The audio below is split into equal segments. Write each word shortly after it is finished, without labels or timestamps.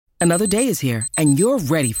Another day is here, and you're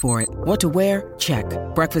ready for it. What to wear? Check.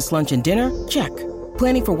 Breakfast, lunch, and dinner? Check.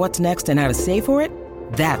 Planning for what's next and how to save for it?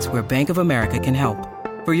 That's where Bank of America can help.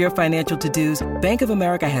 For your financial to-dos, Bank of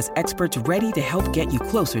America has experts ready to help get you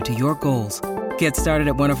closer to your goals. Get started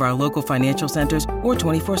at one of our local financial centers or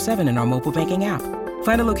 24/7 in our mobile banking app.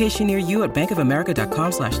 Find a location near you at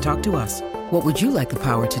bankofamerica.com/talktous. What would you like the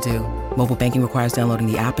power to do? Mobile banking requires downloading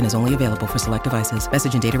the app and is only available for select devices.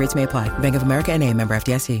 Message and data rates may apply. Bank of America N.A., member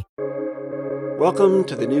FDIC. Welcome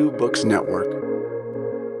to the New Books Network.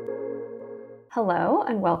 Hello,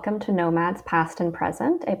 and welcome to Nomads Past and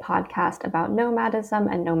Present, a podcast about nomadism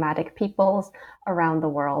and nomadic peoples around the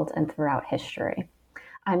world and throughout history.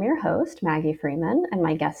 I'm your host, Maggie Freeman, and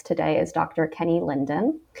my guest today is Dr. Kenny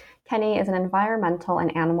Linden. Kenny is an environmental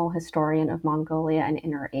and animal historian of Mongolia and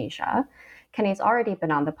Inner Asia. Kenny's already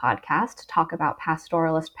been on the podcast to talk about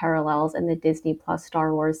pastoralist parallels in the Disney Plus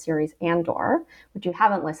Star Wars series Andor, which you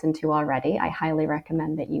haven't listened to already. I highly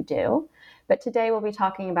recommend that you do. But today we'll be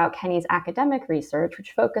talking about Kenny's academic research,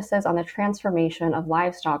 which focuses on the transformation of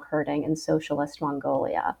livestock herding in socialist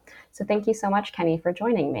Mongolia. So thank you so much, Kenny, for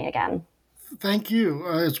joining me again. Thank you.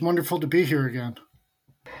 It's wonderful to be here again.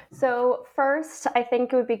 So first, I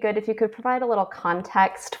think it would be good if you could provide a little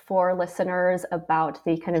context for listeners about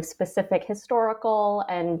the kind of specific historical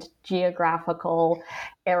and geographical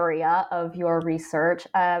area of your research,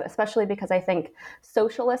 especially because I think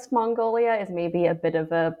socialist Mongolia is maybe a bit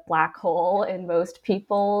of a black hole in most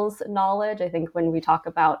people's knowledge. I think when we talk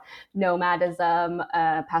about nomadism,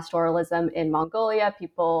 pastoralism in Mongolia,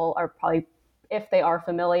 people are probably, if they are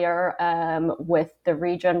familiar with the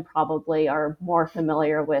region, probably are more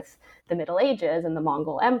familiar with the Middle Ages and the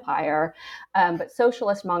Mongol Empire. But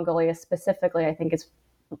socialist Mongolia specifically, I think, is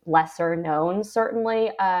lesser known,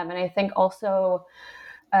 certainly. And I think also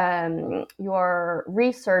your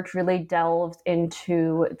research really delves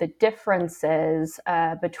into the differences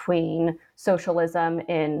between socialism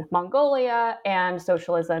in Mongolia and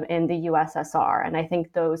socialism in the USSR. And I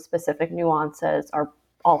think those specific nuances are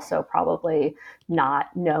also probably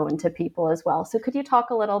not known to people as well. So could you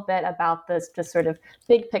talk a little bit about this just sort of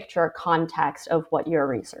big picture context of what you're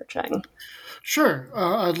researching? Sure,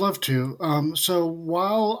 I'd love to. So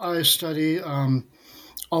while I study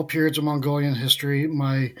all periods of Mongolian history,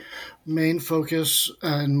 my main focus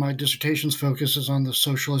and my dissertation's focus is on the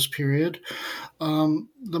socialist period. The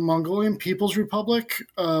Mongolian People's Republic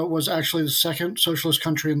was actually the second socialist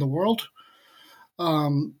country in the world.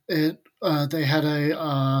 They had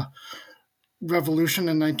a revolution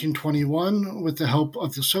in 1921 with the help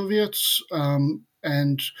of the Soviets,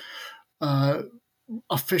 and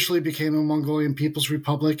officially became a Mongolian People's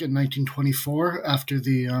Republic in 1924 after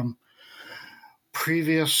the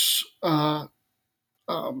previous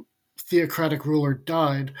theocratic ruler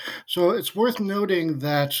died. So it's worth noting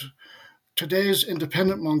that today's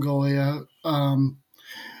independent Mongolia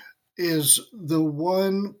is the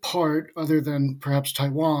one part, other than perhaps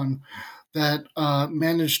Taiwan, that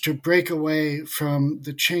managed to break away from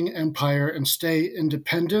the Qing Empire and stay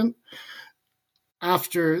independent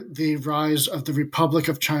after the rise of the Republic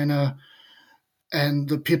of China and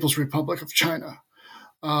the People's Republic of China.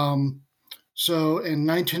 So in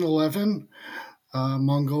 1911,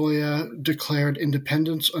 Mongolia declared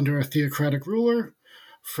independence under a theocratic ruler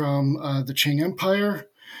from the Qing Empire,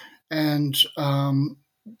 and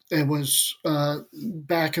it was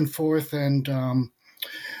back and forth and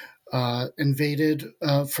invaded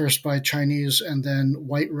first by Chinese and then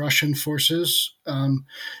White Russian forces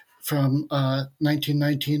from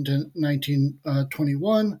 1919 to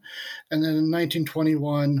 1921. And then in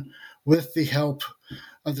 1921, with the help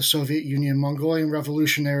of the Soviet Union, Mongolian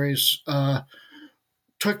revolutionaries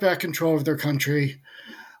took back control of their country.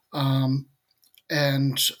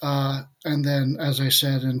 And then, as I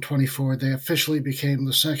said, in 24, they officially became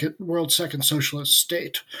the world's second socialist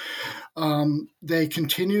state. They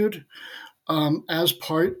continued as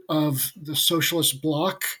part of the socialist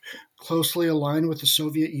bloc, closely aligned with the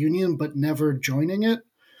Soviet Union, but never joining it,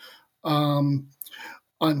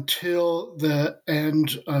 until the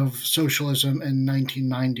end of socialism in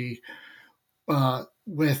 1990,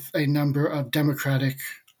 with a number of democratic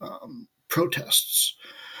protests.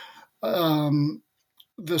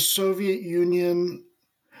 The Soviet Union,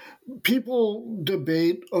 people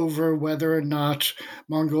debate over whether or not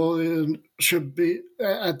Mongolia should be,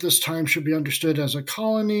 at this time, should be understood as a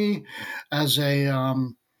colony, as a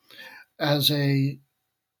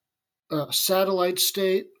satellite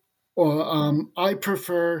state, or I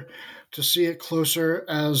prefer to see it closer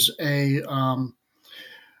as a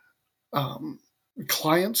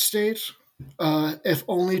client state, if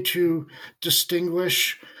only to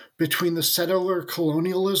distinguish between the settler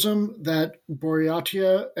colonialism that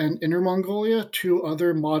Buryatia and Inner Mongolia, two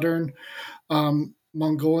other modern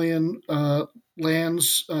Mongolian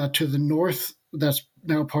lands to the north, that's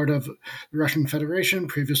now part of the Russian Federation,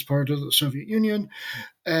 previous part of the Soviet Union,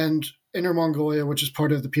 and Inner Mongolia, which is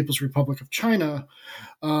part of the People's Republic of China.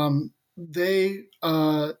 They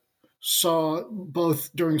saw both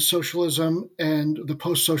during socialism and the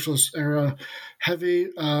post-socialist era heavy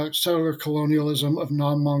settler colonialism of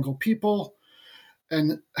non-Mongol people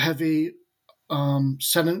and heavy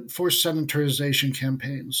forced sedentarization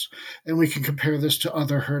campaigns. And we can compare this to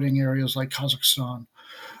other herding areas like Kazakhstan.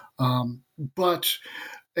 But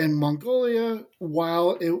in Mongolia,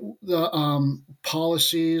 while the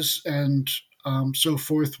policies and so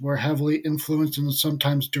forth were heavily influenced and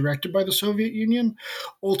sometimes directed by the Soviet Union,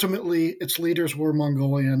 ultimately its leaders were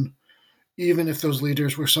Mongolian, even if those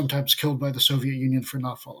leaders were sometimes killed by the Soviet Union for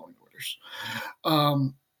not following orders.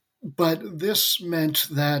 But this meant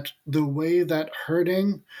that the way that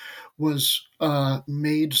herding was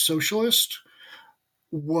made socialist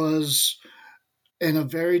was in a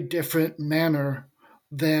very different manner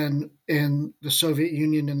than in the Soviet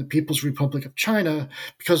Union and the People's Republic of China,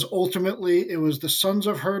 because ultimately it was the sons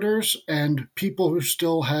of herders and people who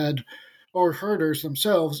still had, or herders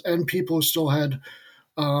themselves, and people who still had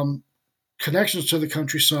connections to the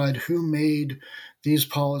countryside who made these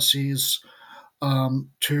policies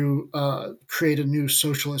to create a new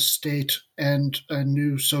socialist state and a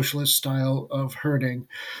new socialist style of herding,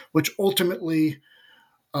 which ultimately,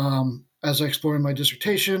 as I explore in my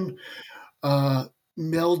dissertation,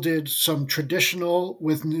 melded some traditional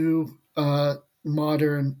with new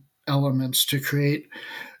modern elements to create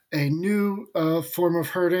a new form of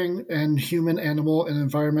herding and human, animal, and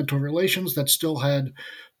environmental relations that still had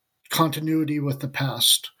continuity with the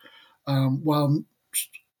past, while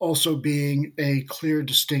also being a clear,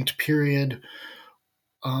 distinct period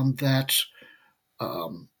that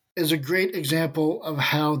is a great example of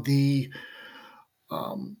how the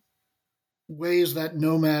ways that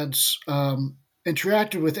nomads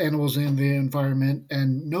interacted with animals in the environment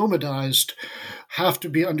and nomadized have to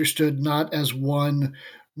be understood not as one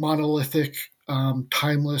monolithic,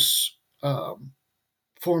 timeless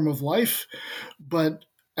form of life, but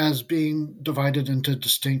as being divided into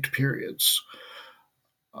distinct periods.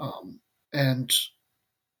 And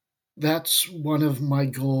that's one of my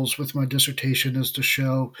goals with my dissertation, is to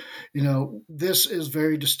show, this is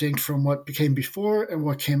very distinct from what became before and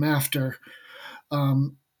what came after,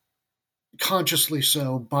 consciously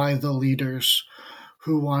so by the leaders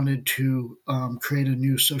who wanted to create a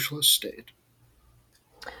new socialist state.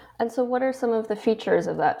 And so what are some of the features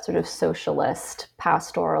of that sort of socialist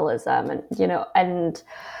pastoralism? And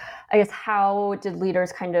I guess, how did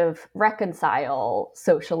leaders kind of reconcile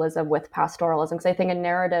socialism with pastoralism? Because I think a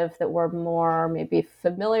narrative that we're more maybe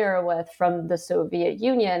familiar with from the Soviet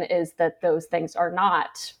Union is that those things are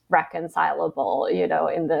not reconcilable.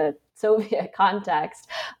 In the Soviet context,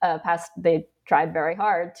 they tried very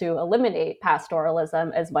hard to eliminate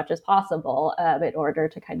pastoralism as much as possible in order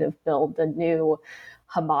to kind of build the new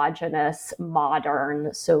homogenous,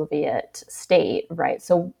 modern Soviet state, right?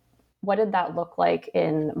 So what did that look like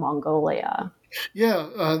in Mongolia?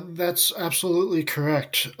 Yeah, that's absolutely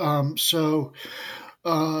correct. So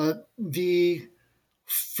the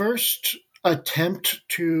first attempt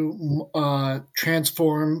to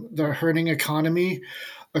transform the herding economy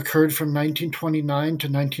occurred from 1929 to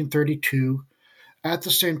 1932, at the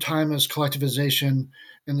same time as collectivization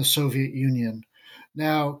in the Soviet Union.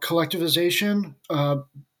 Now, collectivization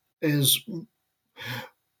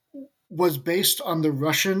was based on the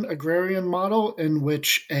Russian agrarian model, in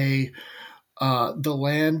which the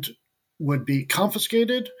land would be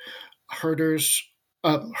confiscated. Farmers.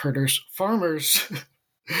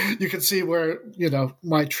 You can see where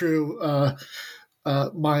my true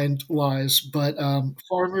mind lies, but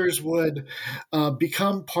farmers would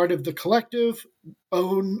become part of the collective,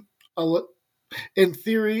 in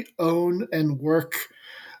theory, own and work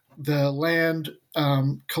the land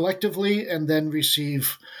collectively, and then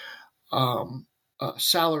receive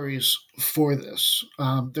salaries for this.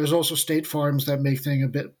 There's also state farms that make things a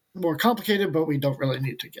bit more complicated, but we don't really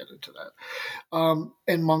need to get into that.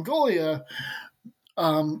 In Mongolia,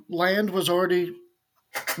 land was already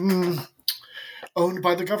owned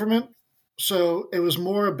by the government, so it was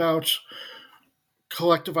more about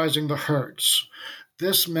collectivizing the herds.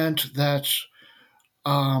 This meant that,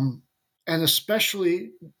 and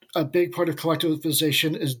especially a big part of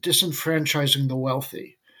collectivization is disenfranchising the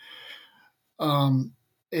wealthy.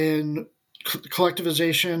 In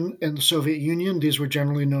collectivization in the Soviet Union, these were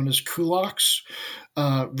generally known as kulaks,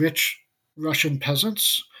 rich Russian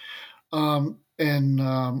peasants. In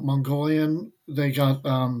Mongolian, they got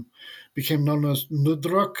became known as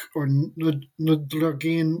Nudruk or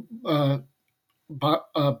Nudragin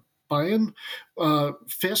Bayan,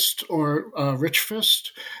 fist or rich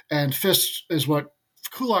fist, and fist is what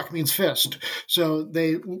kulak means fist. So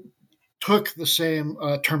they took the same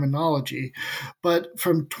terminology, but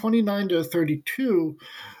from 29 to 32,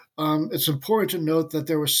 it's important to note that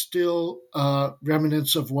there were still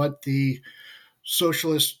remnants of what the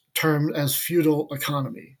socialists termed as feudal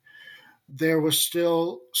economy. There were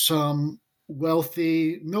still some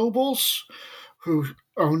wealthy nobles who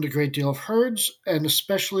owned a great deal of herds, and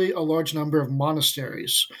especially a large number of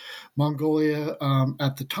monasteries. Mongolia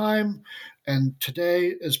at the time and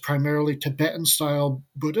today is primarily Tibetan-style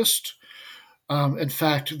Buddhist. In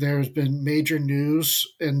fact, there's been major news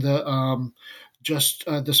in the just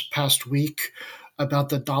this past week about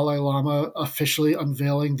the Dalai Lama officially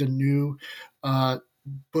unveiling the new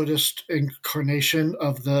Buddhist incarnation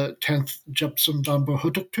of the 10th Jepsen Dambo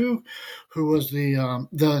Hutuktu, who was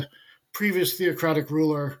the previous theocratic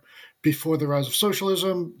ruler before the rise of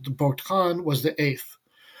socialism. The Bogd Khan was the 8th.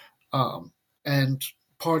 And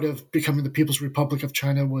part of becoming the People's Republic of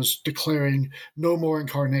China was declaring no more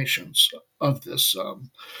incarnations of this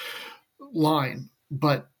line,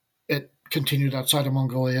 but it continued outside of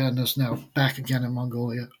Mongolia and is now back again in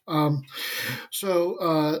Mongolia.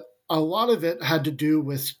 So a lot of it had to do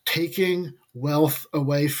with taking wealth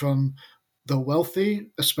away from the wealthy,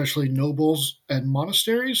 especially nobles and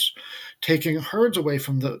monasteries, taking herds away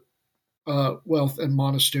from the wealth and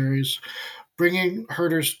monasteries, bringing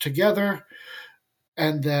herders together,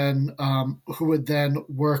 and then who would then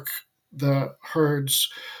work the herds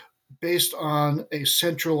based on a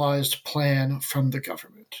centralized plan from the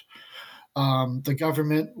government. The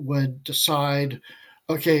government would decide,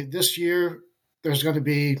 okay, this year there's going to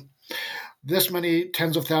be this many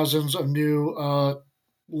tens of thousands of new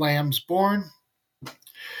lambs born,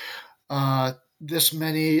 this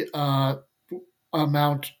many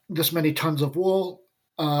tons of wool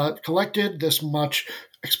collected, this much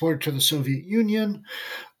exported to the Soviet Union,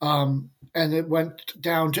 and it went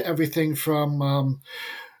down to everything from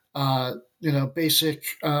basic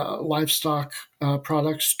livestock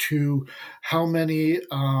products to how many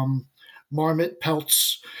marmot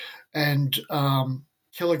pelts and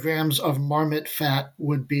kilograms of marmot fat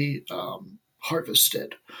would be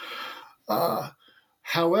harvested.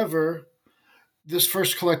 However, this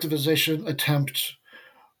first collectivization attempt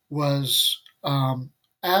was,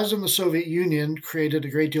 as in the Soviet Union, created a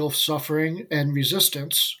great deal of suffering and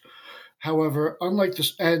resistance. However, unlike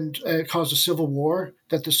this, and it caused a civil war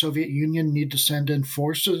that the Soviet Union needed to send in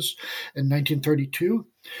forces in 1932.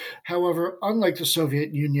 However, unlike the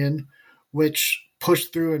Soviet Union, which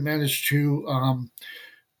pushed through and managed to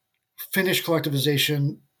finish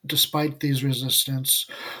collectivization despite these resistance,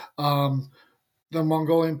 the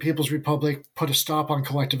Mongolian People's Republic put a stop on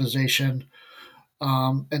collectivization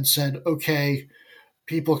and said, okay,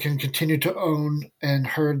 people can continue to own and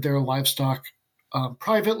herd their livestock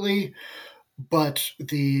privately, but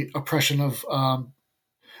the oppression of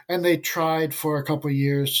and they tried for a couple of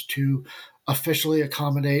years to officially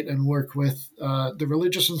accommodate and work with the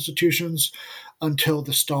religious institutions until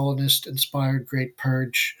the Stalinist-inspired Great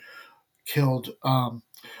Purge killed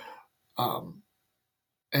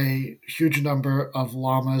a huge number of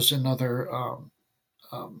lamas and other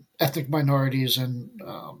ethnic minorities and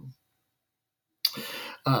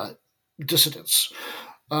dissidents.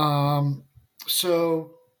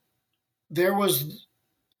 So there was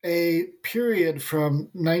a period from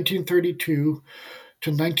 1932 to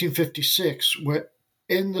 1956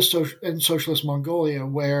 in socialist Mongolia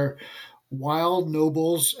where wild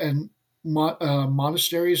nobles and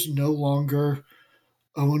monasteries no longer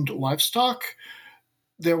owned livestock.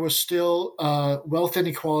 There was still wealth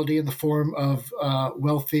inequality in the form of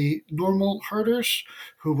wealthy normal herders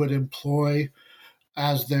who would employ,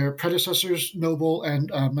 as their predecessors, noble and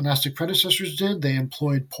monastic predecessors did, they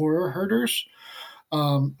employed poorer herders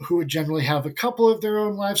who would generally have a couple of their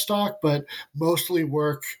own livestock, but mostly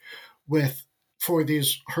work for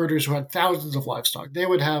these herders who had thousands of livestock. They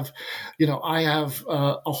would have, I have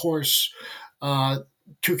a horse,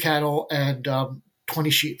 2 cattle, and 20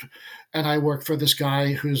 sheep. And I work for this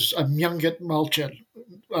guy who's a Myunget Malchin.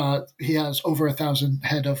 He has over 1,000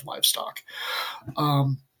 head of livestock.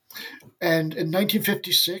 And in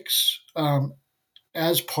 1956,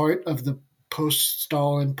 as part of the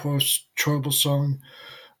post-Stalin, post-Choibalsung,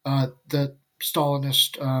 the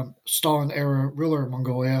Stalinist, Stalin-era ruler of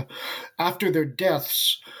Mongolia, after their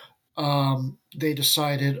deaths, they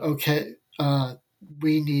decided, okay,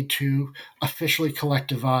 we need to officially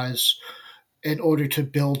collectivize in order to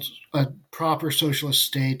build a proper socialist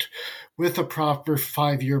state with a proper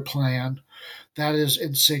 5-year plan that is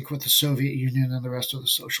in sync with the Soviet Union and the rest of the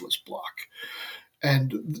socialist bloc.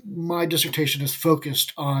 And my dissertation is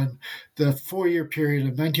focused on the 4-year period of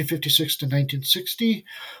 1956 to 1960,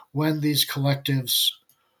 when these collectives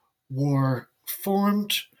were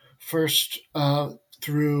formed, first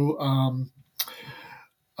through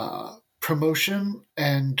promotion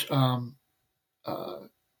and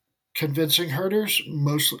convincing herders,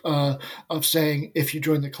 most of saying, if you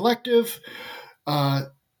join the collective,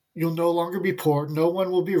 you'll no longer be poor, no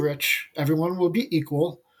one will be rich, everyone will be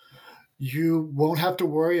equal. You won't have to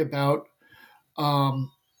worry about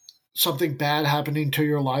something bad happening to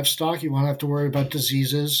your livestock. You won't have to worry about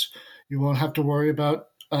diseases. You won't have to worry about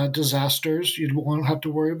disasters. You won't have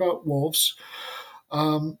to worry about wolves.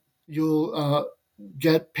 You'll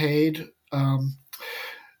get paid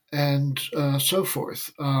and so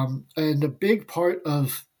forth. And a big part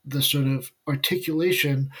of the sort of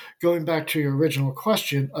articulation, going back to your original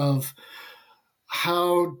question of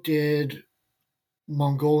how did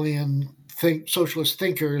Mongolian socialist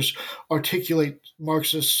thinkers articulate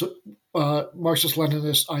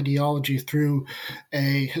Marxist-Leninist ideology through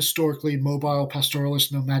a historically mobile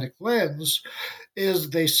pastoralist nomadic lens, is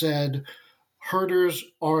they said herders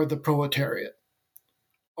are the proletariat,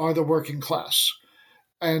 are the working class.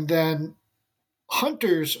 And then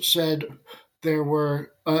hunters said there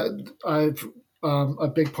were, a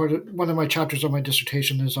big part of one of my chapters on my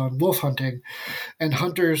dissertation is on wolf hunting, and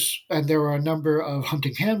hunters, and there were a number of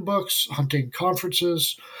hunting handbooks, hunting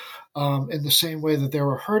conferences, in the same way that there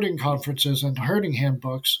were herding conferences and herding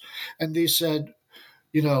handbooks. And these said,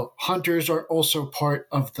 hunters are also part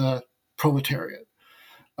of the proletariat.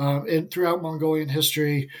 And throughout Mongolian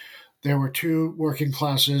history, there were two working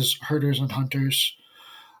classes, herders and hunters,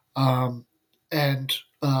 and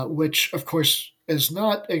which, of course, is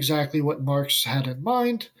not exactly what Marx had in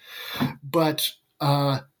mind, but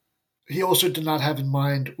he also did not have in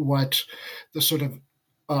mind what the sort of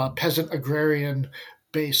peasant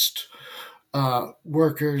agrarian-based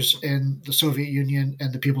workers in the Soviet Union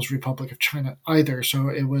and the People's Republic of China either. So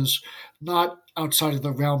it was not outside of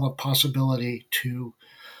the realm of possibility to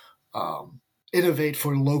innovate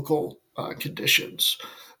for local conditions.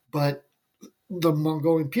 But the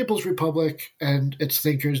Mongolian People's Republic and its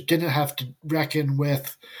thinkers didn't have to reckon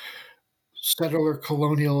with settler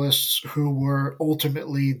colonialists who were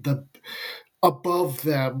ultimately above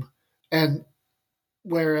them, and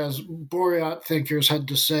whereas Boryat thinkers had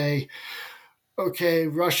to say, okay,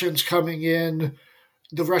 Russians coming in,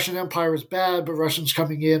 the Russian Empire was bad, but Russians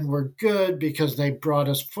coming in were good because they brought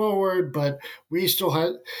us forward, but we still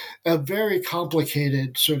had a very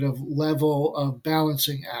complicated sort of level of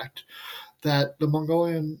balancing act that the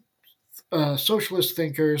Mongolian socialist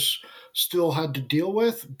thinkers still had to deal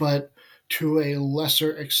with, but to a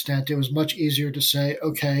lesser extent. It was much easier to say,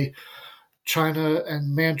 okay, China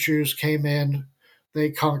and Manchus came in, they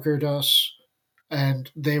conquered us, and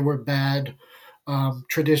they were bad. Nobles,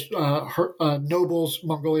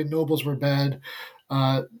 Mongolian nobles were bad.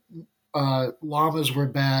 Lamas were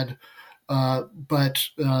bad. But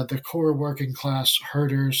the core working class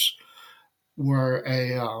herders were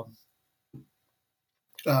a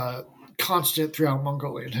constant throughout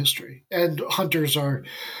Mongolian history. And hunters are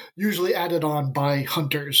usually added on by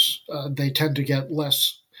hunters. They tend to get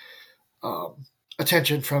less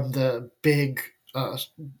attention from the big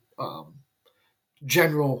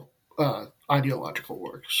general ideological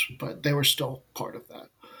works, but they were still part of that.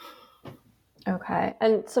 Okay.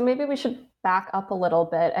 And so maybe we should back up a little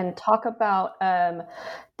bit and talk about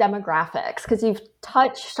demographics, because you've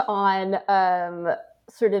touched on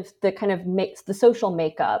sort of the kind of the social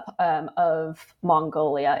makeup of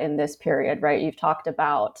Mongolia in this period, right? You've talked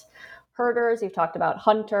about herders, you've talked about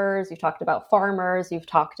hunters, you've talked about farmers, you've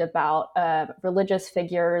talked about religious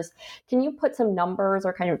figures. Can you put some numbers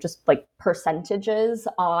or kind of just like percentages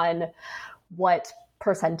on what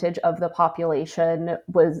percentage of the population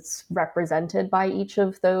was represented by each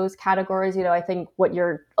of those categories? I think what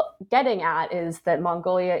you're getting at is that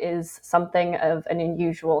Mongolia is something of an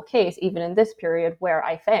unusual case, even in this period, where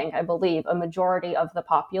I believe a majority of the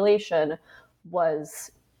population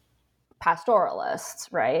was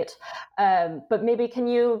pastoralists, right? But maybe can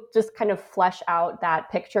you just kind of flesh out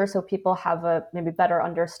that picture so people have a maybe better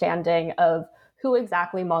understanding of who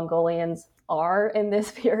exactly Mongolians are in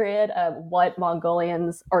this period, what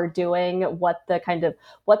Mongolians are doing, what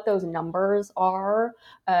those numbers are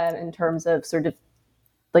in terms of sort of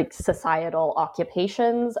like societal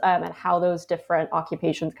occupations, and how those different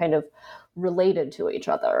occupations kind of related to each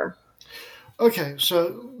other. Okay,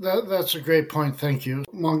 so that's a great point. Thank you.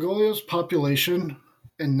 Mongolia's population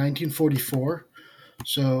in 1944,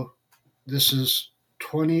 so this is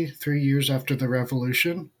 23 years after the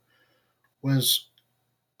revolution, was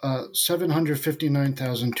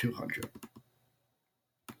 759,200.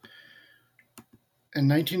 In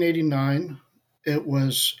 1989, it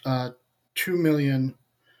was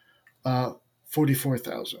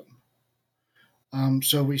 2,044,000.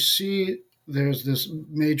 So we see there's this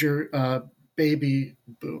major baby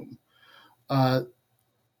boom uh,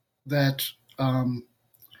 that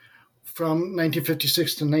from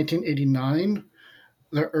 1956 to 1989,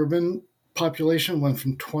 the urban population went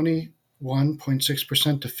from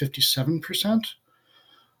 21.6% to 57%,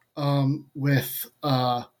 with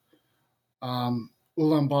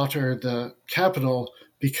Ulaanbaatar, the capital,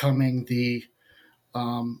 becoming the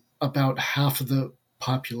about half of the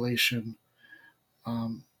population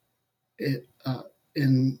um, it,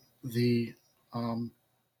 in the um,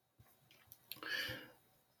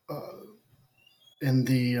 uh,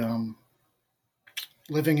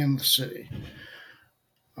 living in the city,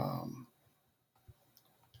 um,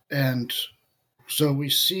 and so we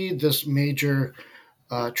see this major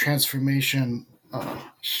transformation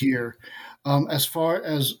here. As far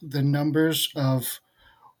as the numbers of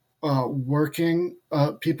working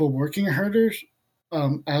people working herders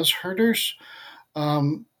as herders,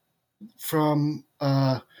 um, from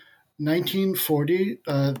 1940,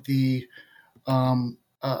 the um,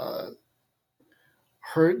 uh,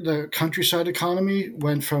 the countryside economy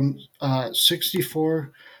went from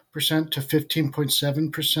 64% to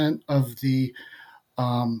 15.7% of the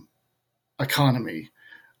um, economy,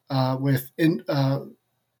 with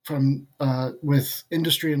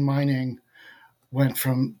industry and mining went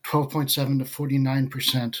from 12.7 to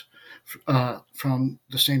 49%, from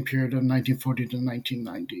the same period of 1940 to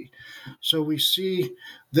 1990. So we see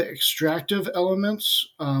the extractive elements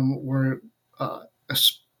were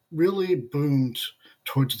really boomed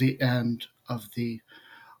towards the end of the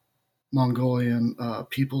Mongolian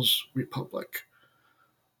People's Republic.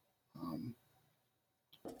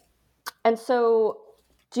 And so,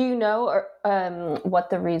 do you know what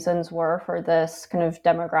the reasons were for this kind of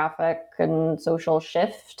demographic and social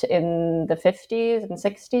shift in the 50s and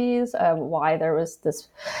 60s? Why there was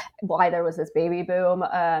this baby boom,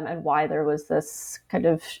 and why there was this kind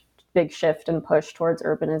of big shift and push towards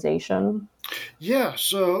urbanization? Yeah,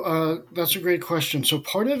 so that's a great question. So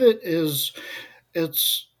part of it is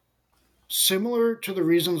it's similar to the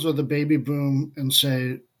reasons of the baby boom in,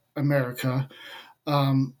 say, America,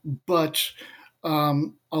 um, but a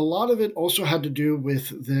lot of it also had to do with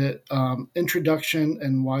the introduction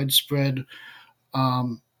and widespread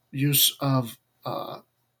use of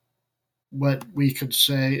what we could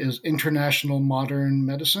say is international modern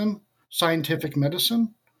medicine, scientific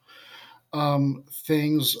medicine.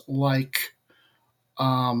 Things like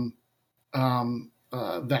um,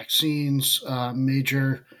 vaccines,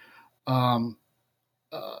 major um,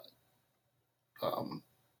 uh, um,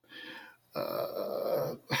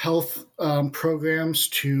 health programs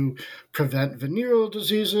to prevent venereal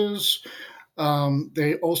diseases.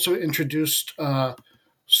 They also introduced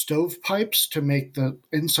stovepipes to make the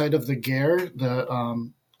inside of the ger, the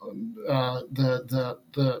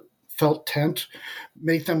felt tent,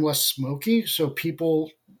 make them less smoky, so people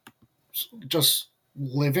just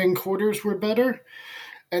living quarters were better.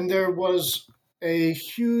 And there was a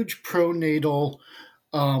huge pronatal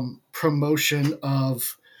promotion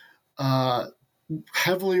of uh,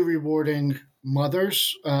 heavily rewarding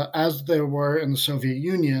mothers, as there were in the Soviet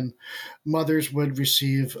Union. Mothers would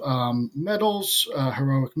receive medals,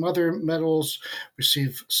 heroic mother medals,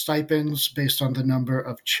 receive stipends based on the number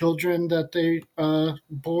of children that they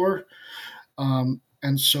bore,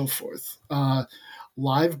 and so forth.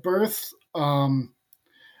 Live birth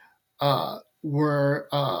were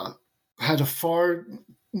had a far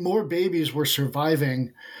more babies were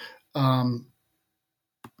surviving um,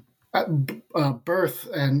 at birth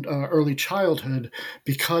and early childhood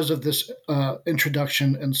because of this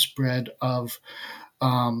introduction and spread of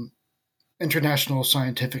um, international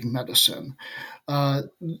scientific medicine.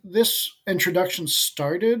 This introduction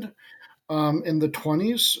started in the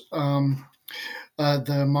 20s.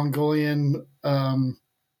 The Mongolian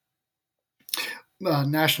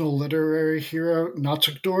national literary hero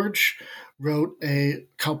Natsuk Dorj wrote a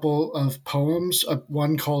couple of poems,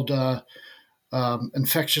 one called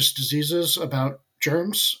infectious diseases, about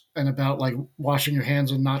germs and about like washing your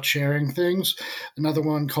hands and not sharing things. Another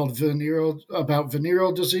one called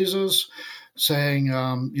venereal diseases, saying,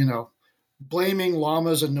 blaming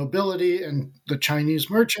llamas and nobility and the Chinese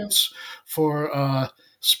merchants for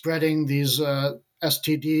spreading these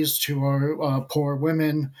STDs to our poor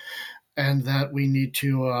women, and that we need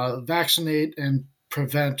to vaccinate and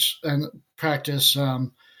prevent and practice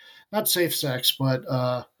not safe sex, but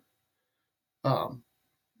um,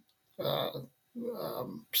 uh,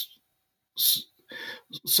 um,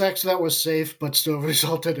 sex that was safe but still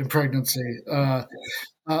resulted in pregnancy,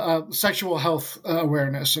 sexual health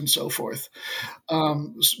awareness, and so forth.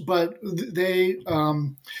 But they,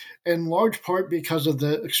 in large part because of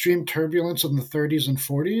the extreme turbulence in the 30s and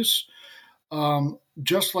 40s,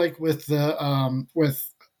 just like with the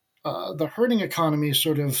herding economy,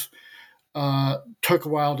 sort of took a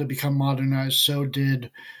while to become modernized. So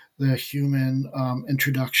did the human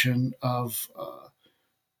introduction of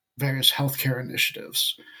various healthcare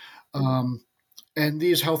initiatives. And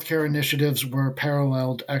these healthcare initiatives were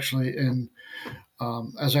paralleled actually in,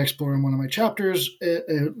 as I explore in one of my chapters,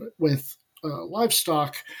 with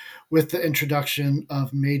livestock, with the introduction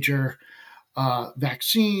of major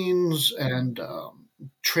vaccines and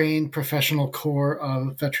trained professional corps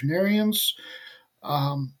of veterinarians,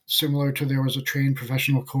 similar to there was a trained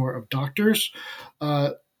professional corps of doctors.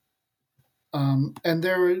 And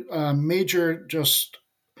there were major just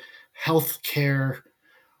healthcare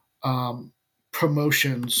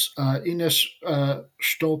promotions. Ines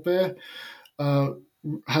Stolpe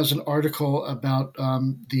has an article about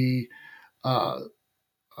the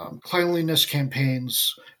cleanliness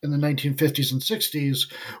campaigns in the 1950s and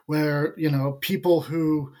 60s, where people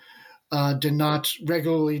who did not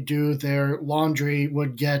regularly do their laundry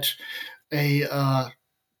would get a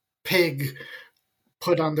pig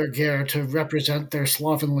put on their gear to represent their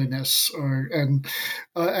slovenliness, and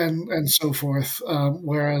so forth.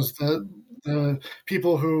 Whereas the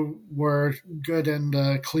people who were good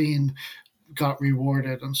and clean got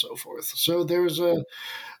rewarded, and so forth. So there's a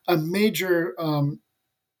major,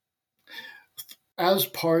 as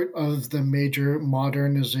part of the major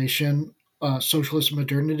modernization socialist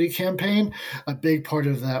modernity campaign, a big part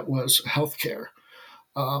of that was healthcare.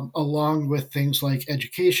 Along with things like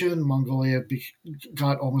education, Mongolia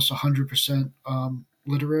got almost 100%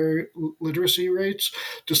 literacy rates,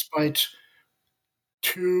 despite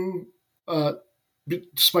two uh,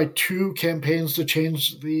 despite two campaigns to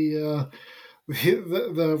change the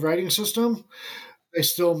writing system. They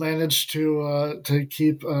still managed to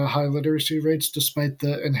keep high literacy rates despite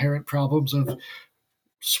the inherent problems of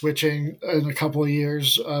switching in a couple of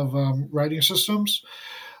years of writing systems.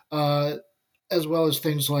 As well as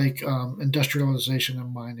things like industrialization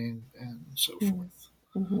and mining and so forth.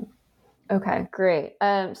 Mm-hmm. Okay, great.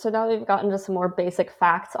 So now that we've gotten to some more basic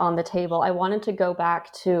facts on the table, I wanted to go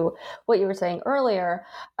back to what you were saying earlier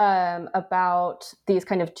about these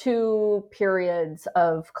kind of two periods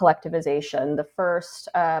of collectivization. The first,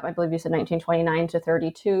 I believe you said 1929 to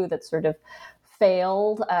 32, that sort of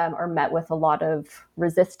failed or met with a lot of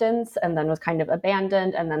resistance and then was kind of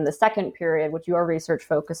abandoned. And then the second period, which your research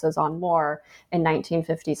focuses on more, in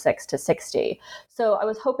 1956 to 60. So I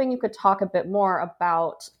was hoping you could talk a bit more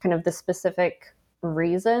about kind of the specific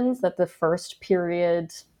reasons that the first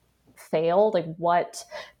period failed, like what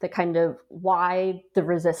the kind of why the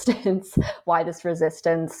resistance, why this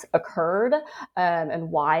resistance occurred, and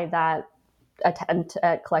why that attempt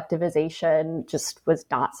at collectivization just was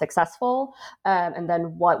not successful, and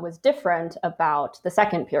then what was different about the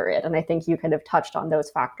second period. And I think you kind of touched on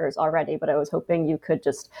those factors already, but I was hoping you could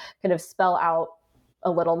just kind of spell out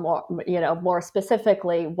a little more, more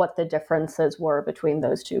specifically what the differences were between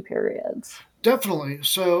those two periods. Definitely.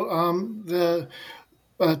 So the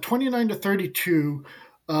 29 to 32,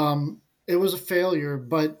 it was a failure,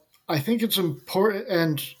 but I think it's important,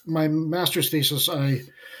 and my master's thesis, I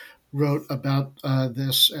wrote about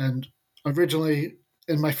this, and originally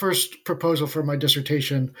in my first proposal for my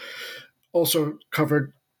dissertation also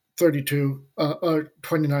covered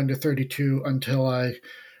 29 to 32 until I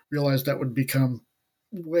realized that would become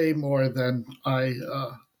way more than I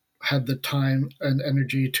had the time and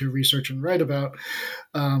energy to research and write about.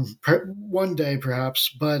 One day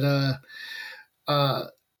perhaps, but a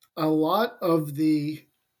lot of the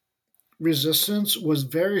resistance was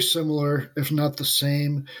very similar, if not the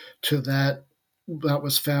same, to that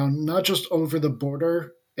was found not just over the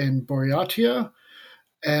border in Buryatia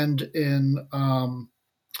and in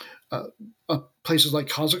places like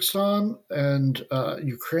Kazakhstan and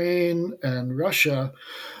Ukraine and Russia,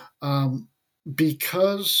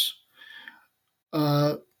 because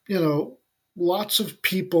lots of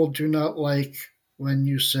people do not like when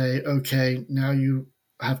you say, "Okay, now you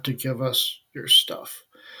have to give us your stuff."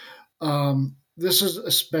 This is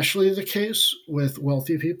especially the case with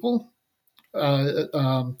wealthy people.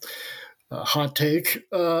 Hot take,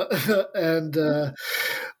 and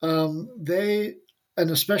they and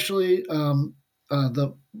especially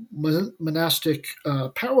the monastic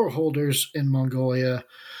power holders in Mongolia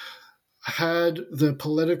had the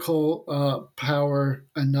political power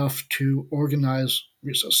enough to organize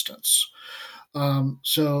resistance.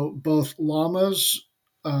 So both lamas,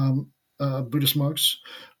 Buddhist monks.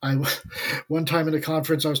 One time at a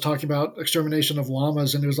conference, I was talking about extermination of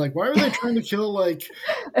llamas, and it was like, why are they trying to kill like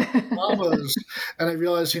llamas? And I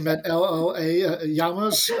realized he meant LLA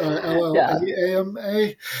Yamas, Yeah,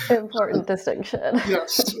 LLAAMA. important distinction.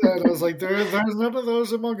 Yes, and I was like, there's none of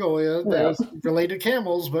those in Mongolia. No. There's related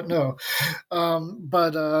camels, but no.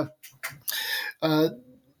 But uh, uh,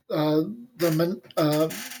 the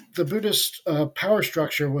Buddhist power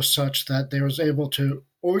structure was such that they was able to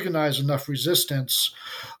organize enough resistance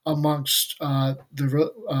amongst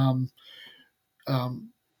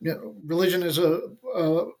religion is a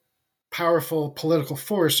powerful political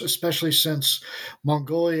force, especially since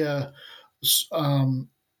Mongolia, um,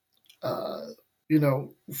 uh, you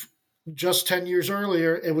know, just 10 years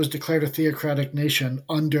earlier, it was declared a theocratic nation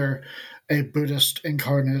under a Buddhist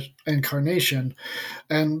incarnation.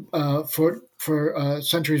 And for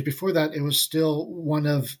centuries before that, it was still one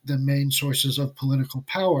of the main sources of political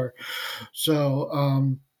power.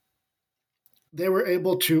 So they were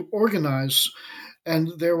able to organize,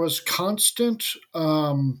 and there was constant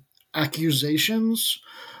accusations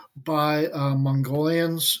by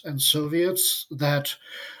Mongolians and Soviets that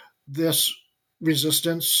this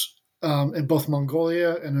resistance in both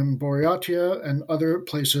Mongolia and in Buryatia and other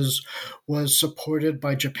places was supported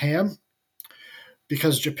by Japan,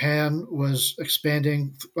 because Japan was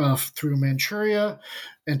expanding through Manchuria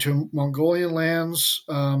into Mongolian lands,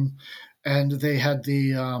 and they had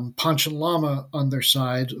the Panchen Lama on their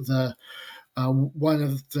side, the one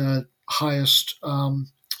of the highest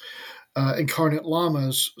incarnate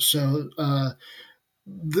lamas. So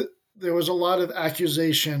there was a lot of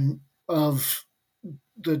accusation of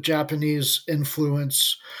the Japanese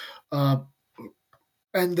influence, and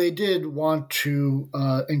they did want to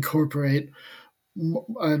incorporate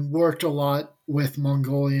and worked a lot with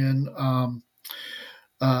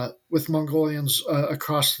with Mongolians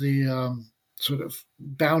across the sort of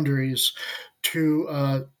boundaries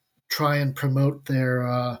to try and promote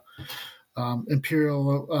their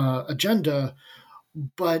imperial agenda.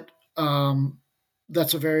 But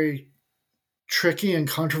that's a very tricky and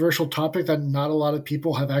controversial topic that not a lot of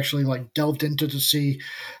people have actually like delved into to see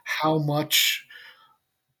how much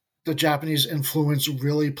the Japanese influence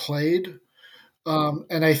really played.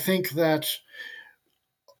 And I think that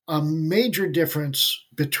a major difference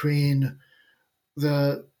between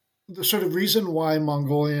the sort of reason why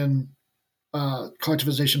Mongolian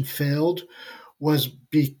collectivization failed was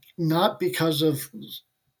not because of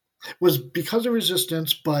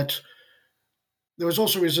resistance, but there was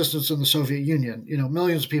also resistance in the Soviet Union. You know,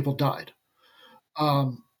 millions of people died.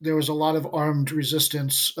 There was a lot of armed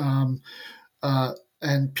resistance,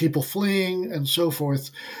 and people fleeing and so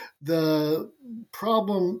forth. The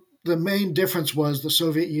problem, the main difference was the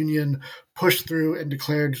Soviet Union pushed through and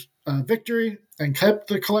declared victory and kept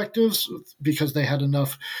the collectives because they had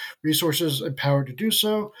enough resources and power to do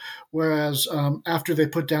so. Whereas after they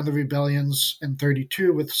put down the rebellions in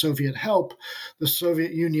 1932 with Soviet help, the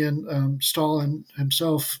Soviet Union, Stalin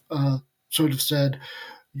himself sort of said,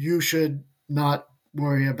 you should not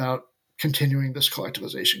worry about continuing this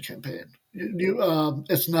collectivization campaign.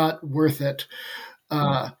 It's not worth it.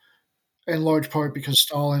 In large part because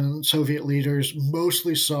Stalin and Soviet leaders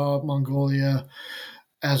mostly saw Mongolia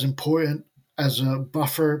as important as a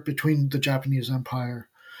buffer between the Japanese Empire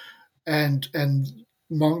and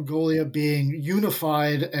Mongolia being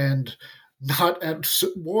unified and not at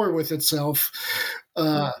war with itself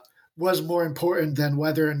was more important than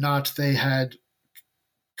whether or not they had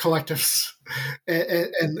collectives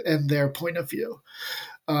and their point of view.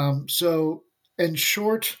 So, in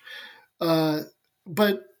short,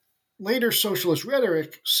 but later socialist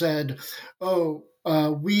rhetoric said, oh,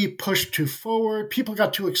 we pushed too forward. People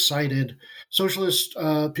got too excited. Socialist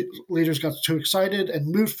leaders got too excited and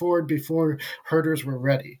moved forward before herders were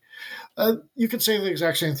ready. You could say the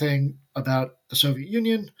exact same thing about the Soviet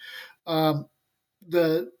Union.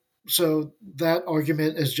 So that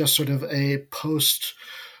argument is just sort of a post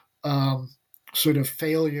sort of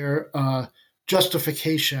failure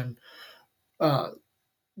justification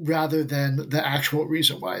rather than the actual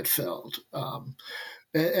reason why it failed.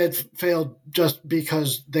 It failed just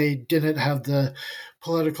because they didn't have the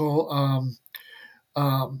political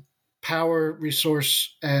power,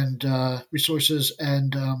 resources, and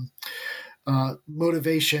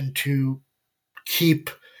motivation to keep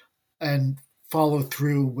and follow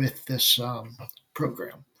through with this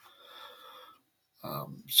program.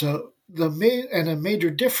 So a major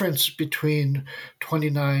difference between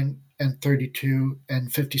 29 and 32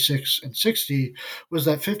 and 56 and 60 was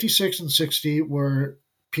that 56 and 60 were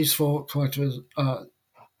peaceful collectives,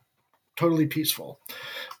 totally peaceful.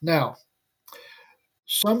 Now,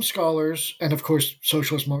 some scholars, and of course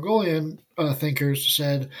socialist Mongolian thinkers,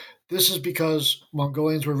 said this is because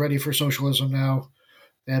Mongolians were ready for socialism now.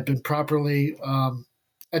 They had been properly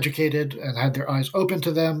educated and had their eyes open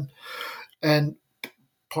to them. And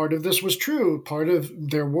part of this was true.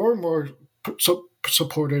 There were more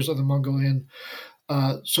supporters of the Mongolian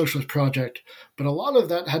socialist project, but a lot of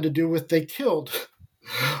that had to do with they killed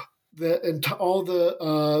all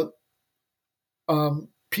the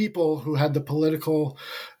people who had the political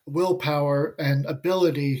willpower and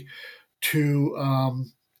ability to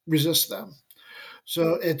resist them.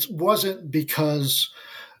 So it wasn't because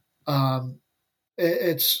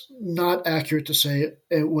it's not accurate to say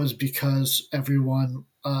it was because everyone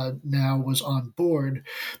now was on board.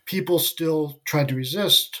 People still tried to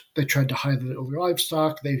resist. They tried to hide their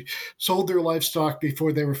livestock. They sold their livestock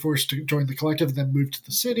before they were forced to join the collective and then moved to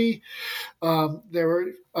the city. There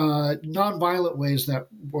were nonviolent ways that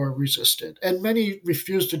were resisted, and many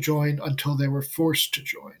refused to join until they were forced to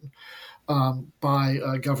join by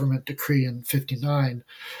a government decree in 59.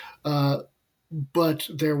 But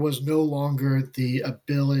there was no longer the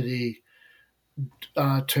ability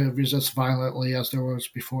to resist violently as there was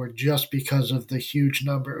before, just because of the huge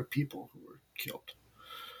number of people who were killed.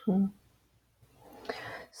 Hmm.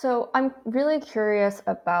 So I'm really curious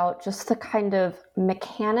about just the kind of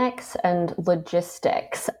mechanics and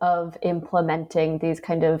logistics of implementing these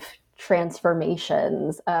kind of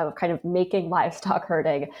transformations of kind of making livestock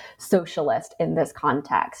herding socialist in this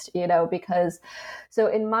context, because so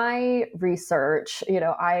in my research,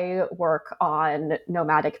 I work on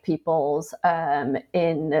nomadic peoples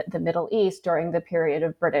in the Middle East during the period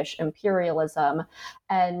of British imperialism,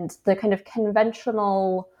 and the kind of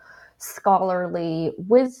conventional scholarly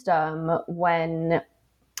wisdom when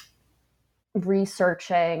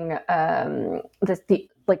researching the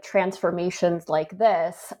like transformations like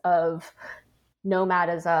this of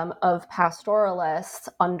nomadism, of pastoralists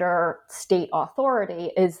under state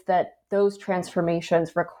authority, is that those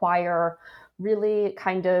transformations require really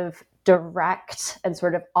kind of direct and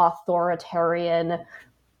sort of authoritarian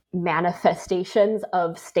manifestations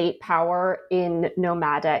of state power in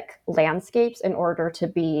nomadic landscapes in order to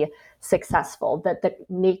be successful. That the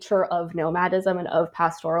nature of nomadism and of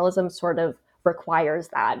pastoralism sort of requires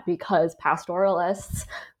that, because pastoralists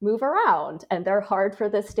move around and they're hard for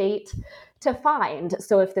the state to find.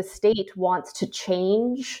 So if the state wants to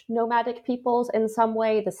change nomadic peoples in some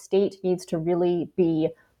way, the state needs to really be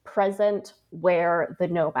present where the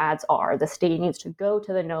nomads are. The state needs to go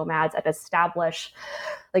to the nomads and establish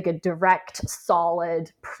like a direct,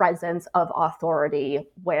 solid presence of authority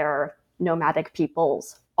where nomadic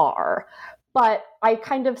peoples are. But I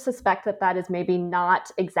kind of suspect that that is maybe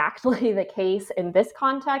not exactly the case in this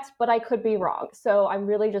context, but I could be wrong. So I'm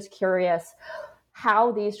really just curious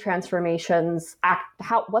how these transformations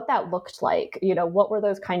what that looked like. What were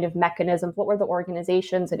those kind of mechanisms? What were the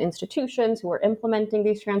organizations and institutions who were implementing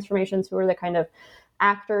these transformations? Who were the kind of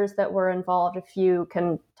actors that were involved? If you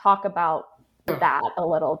can talk about that a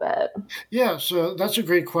little bit. Yeah, so that's a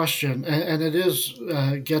great question, and it is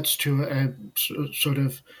gets to a sort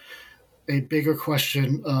of a bigger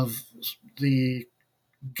question of the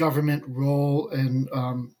government role in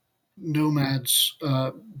nomads,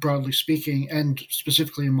 broadly speaking, and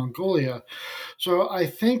specifically in Mongolia. So I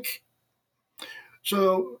think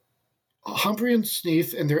Humphrey and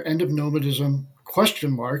Sneath and their end of nomadism ?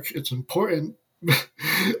 It's important.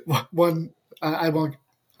 One, I won't.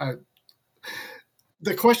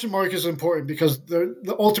 The question mark is important because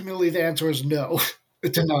ultimately the answer is no.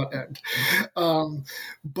 It did not end.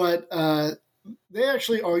 But they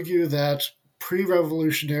actually argue that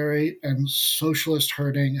pre-revolutionary and socialist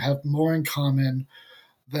herding have more in common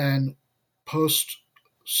than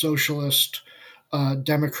post-socialist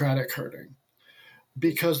democratic herding,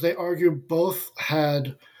 because they argue both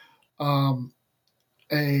had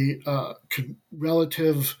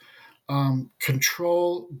relative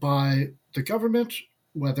control by the government,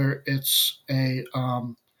 whether it's a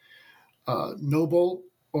noble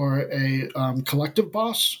or a collective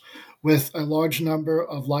boss, with a large number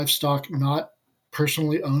of livestock not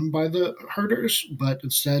personally owned by the herders, but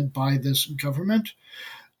instead by this government.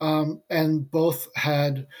 And both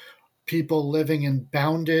had people living in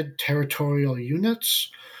bounded territorial units,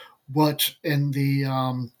 what in the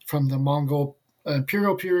from the Mongol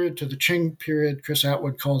imperial period to the Qing period, Chris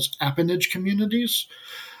Atwood calls appanage communities.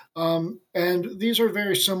 And these are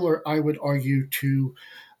very similar, I would argue, to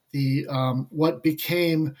the what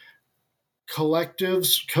became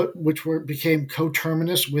collectives, became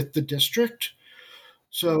coterminous with the district.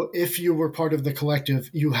 So if you were part of the collective,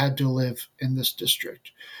 you had to live in this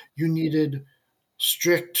district. You needed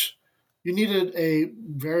strict, you needed a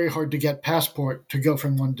very hard to get passport to go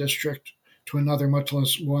from one district to another, much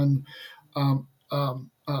less one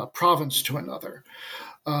province to another.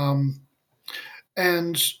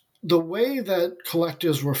 And the way that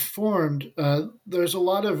collectives were formed, there's a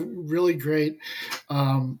lot of really great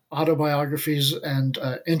autobiographies and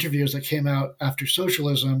interviews that came out after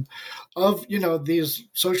socialism of, these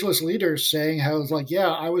socialist leaders saying how it's like, yeah,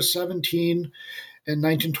 I was 17 in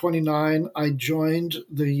 1929. I joined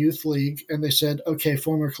the youth league and they said, okay,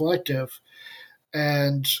 form a collective.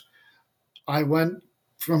 And I went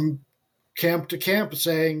from camp to camp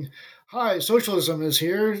saying, hi, socialism is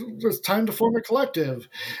here. It's time to form a collective.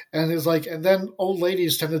 And it's like, and then old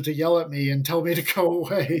ladies tended to yell at me and tell me to go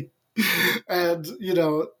away. And,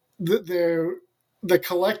 the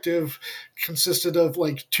collective consisted of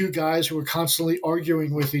like two guys who were constantly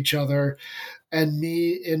arguing with each other, and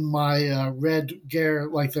me in my red gear,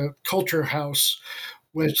 like the culture house,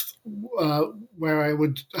 with where I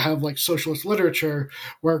would have like socialist literature,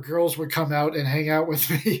 where girls would come out and hang out with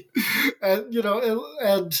me,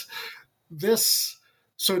 and this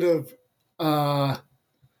sort of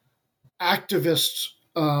activist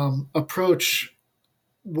approach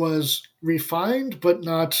was refined, but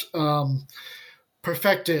not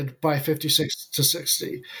perfected by 56 to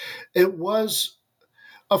 60. It was,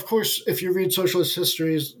 of course, if you read socialist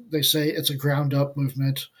histories, they say it's a ground up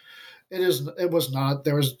movement. It was not.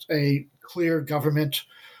 There was a clear government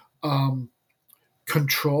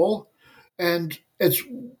control, and it's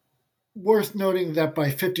worth noting that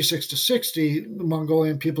by 56 to 60, the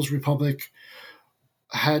Mongolian People's Republic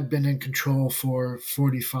had been in control for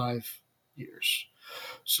 45 years.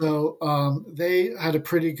 So they had a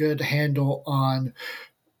pretty good handle on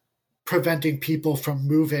preventing people from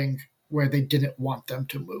moving where they didn't want them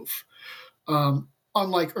to move.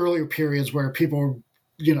 Unlike earlier periods where people,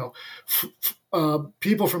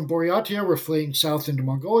 people from Buryatia were fleeing south into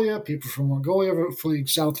Mongolia, people from Mongolia were fleeing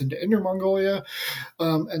south into Inner Mongolia,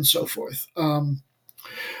 and so forth. But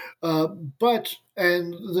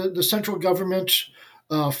the central government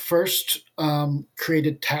first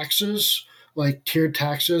created taxes, like tiered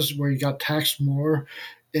taxes, where you got taxed more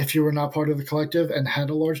if you were not part of the collective and had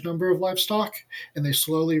a large number of livestock, and they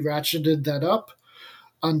slowly ratcheted that up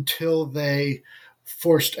until they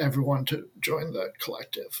forced everyone to join the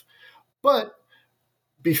collective. But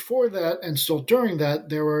before that, and still during that,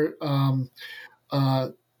 there were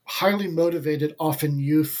highly motivated, often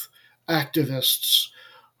youth activists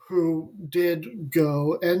who did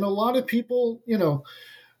go, and a lot of people,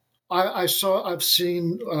 I've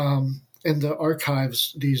seen in the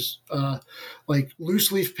archives these like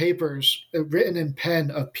loose leaf papers written in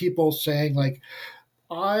pen of people saying like,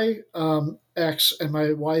 I X and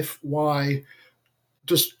my wife Y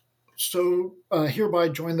just so hereby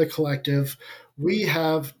join the collective. We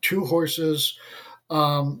have 2 horses,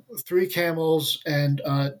 3 camels, and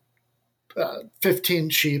 15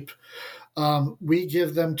 sheep. We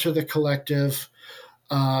give them to the collective,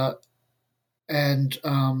 and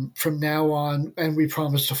from now on, and we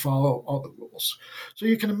promise to follow all the rules. So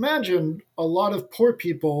you can imagine a lot of poor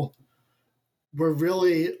people were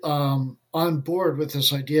really on board with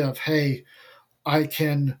this idea of, hey, I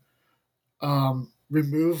can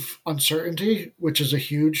remove uncertainty, which is a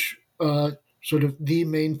huge sort of the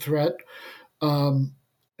main threat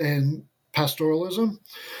in pastoralism.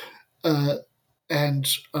 And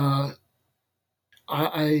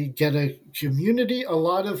I get a community. A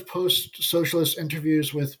lot of post-socialist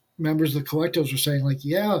interviews with members of the collectives were saying like,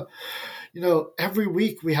 yeah, every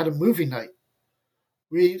week we had a movie night.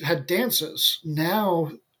 We had dances.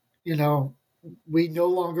 Now, we no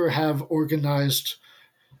longer have organized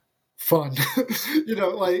fun,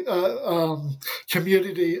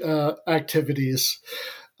 community activities.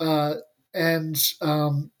 And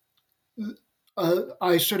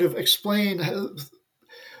I sort of explain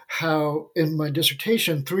how in my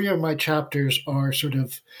dissertation, 3 of my chapters are sort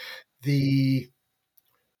of the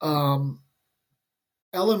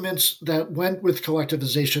elements that went with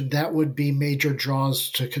collectivization that would be major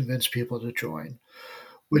draws to convince people to join,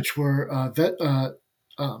 which were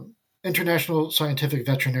international scientific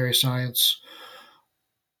veterinary science,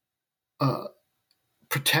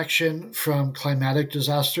 protection from climatic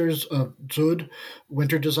disasters of Zud,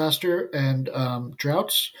 winter disaster, and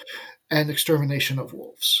droughts, and extermination of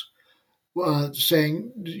wolves.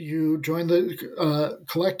 saying, you join the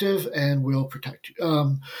collective and we'll protect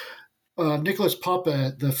you. Nicholas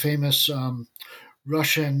Pape, the famous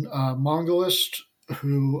Russian Mongolist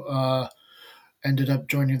who ended up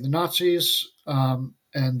joining the Nazis,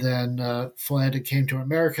 and then fled and came to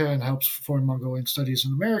America and helped form Mongolian studies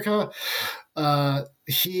in America.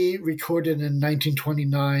 He recorded in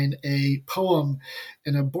 1929 a poem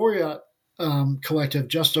in a Boryat collective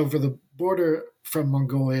just over the border from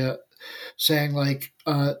Mongolia, saying like,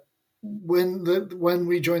 when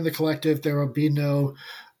we join the collective, there will be no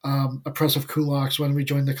oppressive kulaks. When we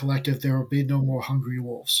join the collective, there will be no more hungry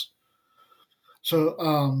wolves. So,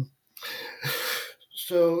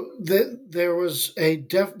 there was a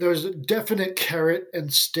definite carrot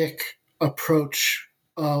and stick approach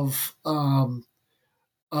of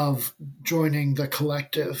joining the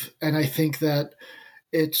collective, and I think that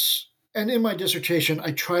and in my dissertation,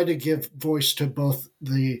 I try to give voice to both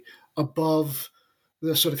the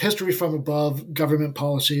sort of history from above, government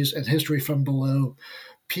policies, and history from below,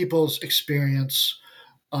 people's experience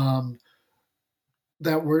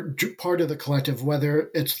that were part of the collective, whether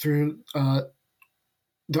it's through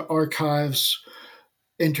the archives,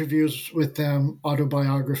 interviews with them,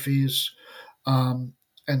 autobiographies, and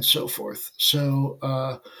so forth.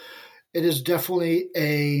 So it is definitely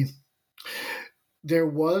there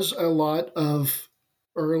was a lot of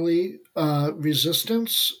early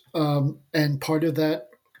resistance, and part of that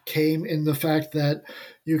came in the fact that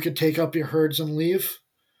you could take up your herds and leave.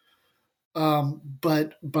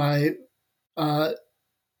 But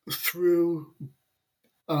through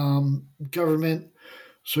government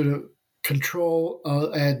sort of control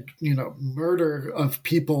and murder of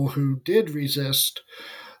people who did resist,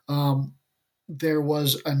 there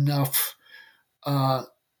was enough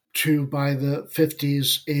to, by the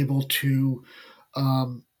 50s, able to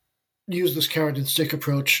use this carrot and stick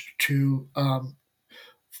approach to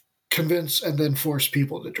convince and then force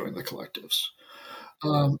people to join the collectives.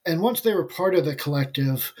 And once they were part of the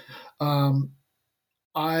collective,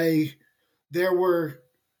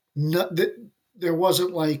 there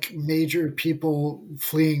wasn't like major people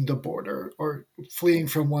fleeing the border or fleeing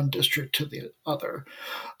from one district to the other.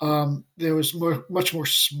 There was much more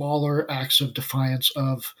smaller acts of defiance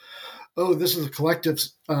of, oh, this is a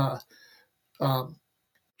collective's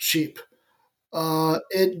sheep.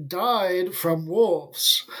 It died from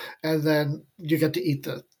wolves, and then you get to eat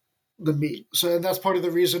the meat. So, and that's part of the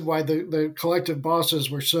reason why the collective bosses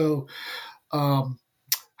were so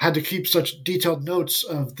had to keep such detailed notes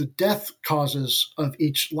of the death causes of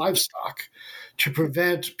each livestock to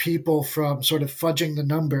prevent people from sort of fudging the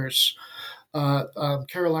numbers.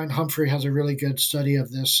 Caroline Humphrey has a really good study of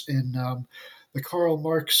this in the Karl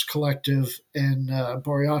Marx Collective in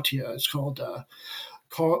Buryatia. It's called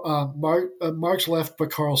Marx Left, but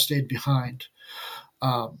Karl Stayed Behind,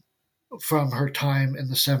 from her time in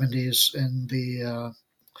the 70s in the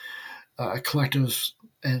collectives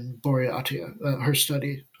in Buryatia, her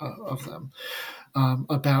study of them,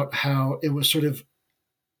 about how it was sort of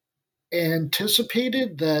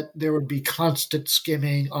anticipated that there would be constant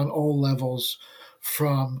skimming on all levels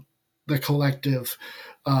from the collective,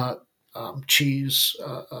 cheese,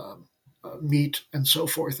 meat, and so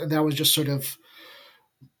forth. And that was just sort of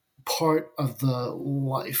part of the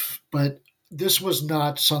life. But this was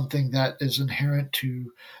not something that is inherent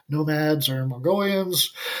to nomads or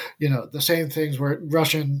Mongolians. The same things where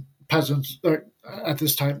Russian peasants, or at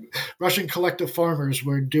this time, Russian collective farmers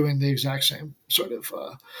were doing the exact same sort of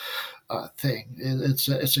thing.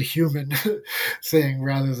 It's a human thing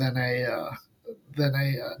rather than a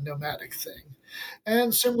nomadic thing.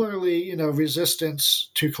 And similarly, resistance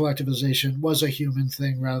to collectivization was a human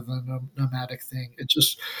thing rather than a nomadic thing. It's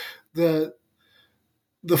just the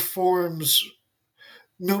forms.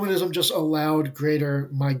 Nomadism just allowed greater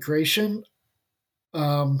migration,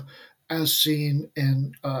 as seen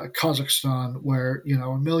in Kazakhstan, where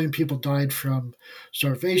 1 million people died from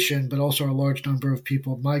starvation, but also a large number of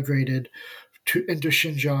people migrated into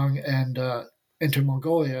Xinjiang and into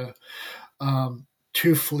Mongolia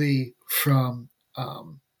to flee from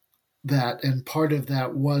that. And part of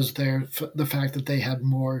that was the fact that they had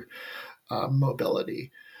more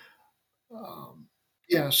mobility.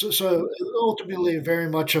 So ultimately, very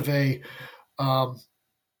much of a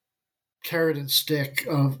carrot and stick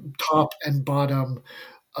of top and bottom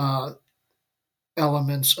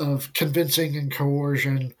elements of convincing and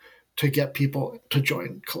coercion to get people to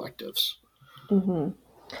join collectives. Mm-hmm.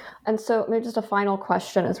 And so maybe just a final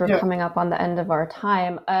question as we're coming up on the end of our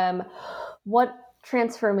time. What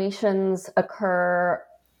transformations occur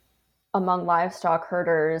among livestock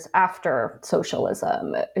herders after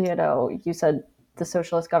socialism? You said the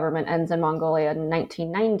socialist government ends in Mongolia in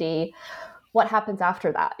 1990. What happens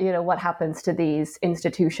after that? What happens to these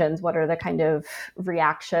institutions? What are the kind of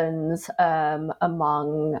reactions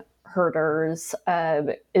among herders?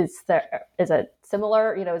 Is it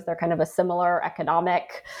similar? Is there kind of a similar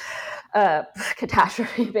economic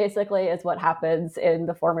catastrophe, basically, is what happens in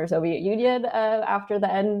the former Soviet Union after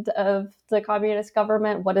the end of the communist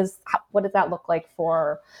government? What does that look like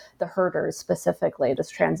for the herders specifically, this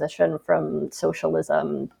transition from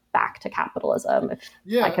socialism back to capitalism,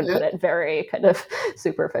 if I can put it very kind of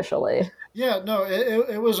superficially? Yeah, no,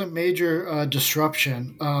 it was a major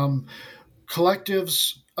disruption.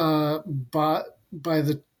 Collectives by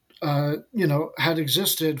the had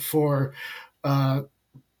existed for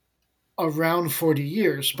around 40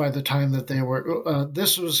 years by the time that they were.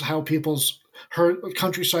 This was how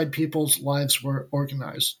countryside people's lives were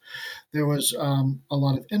organized. There was a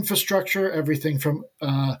lot of infrastructure, everything from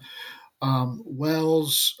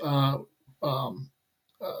wells,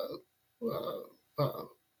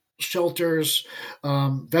 shelters,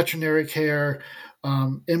 veterinary care,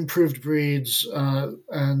 improved breeds,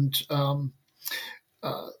 and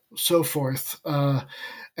so forth.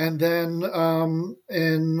 And then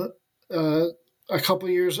in a couple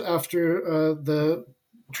of years after the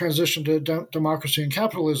transition to democracy and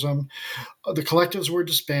capitalism, the collectives were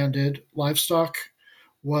disbanded. Livestock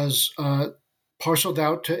was parceled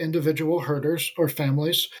out to individual herders or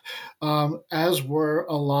families, as were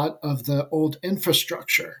a lot of the old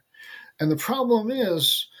infrastructure. And the problem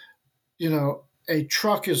is, a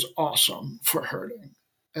truck is awesome for herding.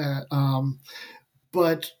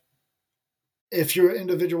 But if you're an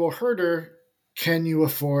individual herder, can you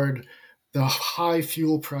afford the high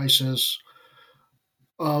fuel prices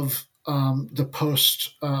of the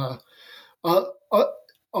post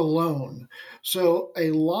alone? So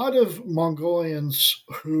a lot of Mongolians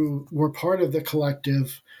who were part of the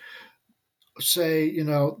collective say,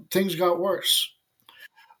 things got worse.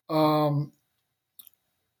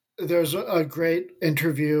 There's a great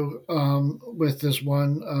interview with this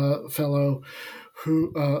one fellow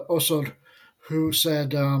who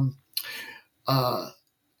said,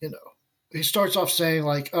 he starts off saying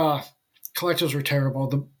like, collectives were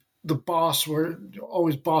terrible. The boss were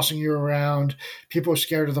always bossing you around. People were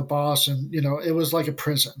scared of the boss, and it was like a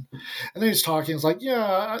prison. And then he's talking. It's like,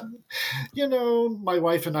 yeah, my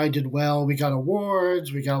wife and I did well. We got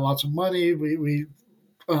awards. We got lots of money. We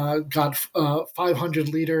got 500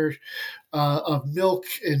 liters of milk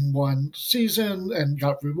in one season and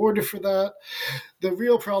got rewarded for that. The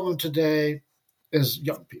real problem today is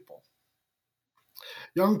young people.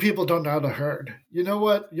 Young people don't know how to herd. You know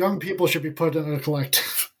what? Young people should be put in a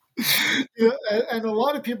collective. And a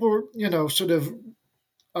lot of people, sort of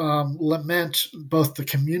lament both the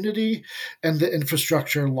community and the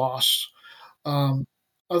infrastructure loss.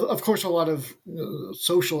 Of course, a lot of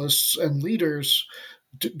socialists and leaders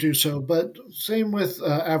do so, but same with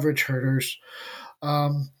average herders.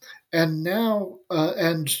 And now,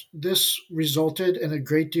 and this resulted in a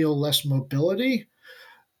great deal less mobility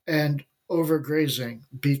and overgrazing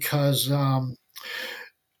because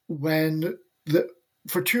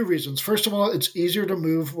for two reasons. First of all, it's easier to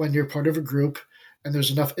move when you're part of a group and there's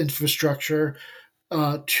enough infrastructure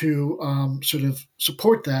to sort of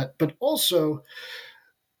support that. But also,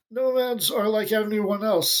 nomads are like everyone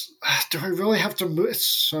else. Do I really have to move? It's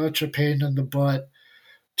such a pain in the butt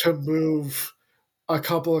to move a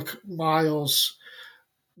couple of miles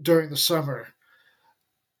during the summer.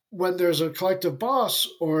 When there's a collective boss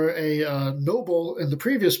or a noble in the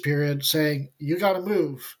previous period saying, you got to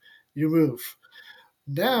move, you move.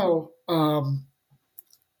 Now,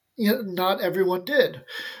 not everyone did.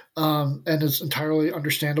 And it's entirely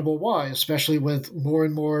understandable why, especially with more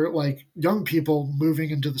and more like young people moving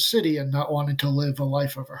into the city and not wanting to live a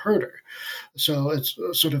life of a herder. So it's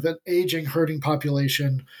sort of an aging herding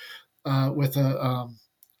population with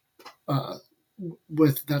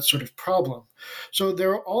that sort of problem. So there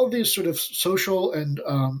are all these sort of social and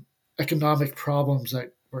economic problems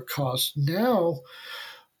that were caused. Now,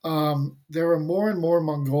 there are more and more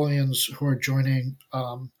Mongolians who are joining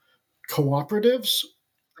cooperatives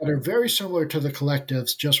that are very similar to the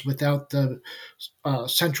collectives, just without the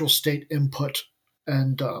central state input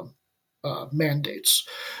and mandates.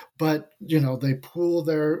 But, they pool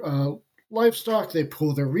their livestock, they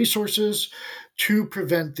pool their resources to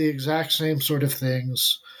prevent the exact same sort of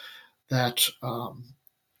things that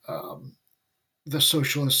the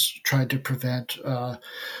socialists tried to prevent.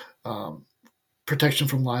 Protection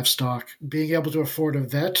from livestock, being able to afford a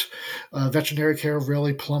vet. Veterinary care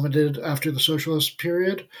really plummeted after the socialist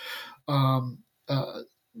period. For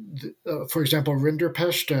example,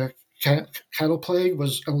 Rinderpest, cattle plague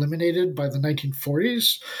was eliminated by the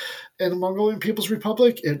 1940s in the Mongolian People's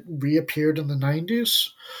Republic. It reappeared in the 90s.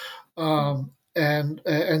 And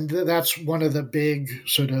that's one of the big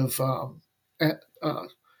sort of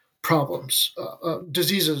problems,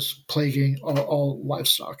 diseases plaguing all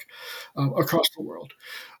livestock across the world.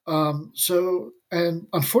 And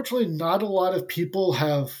unfortunately, not a lot of people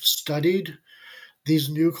have studied these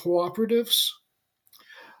new cooperatives.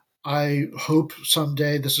 I hope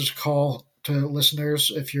someday, this is a call to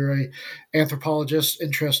listeners, if you're a anthropologist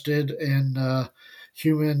interested in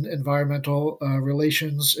human environmental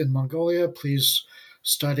relations in Mongolia, please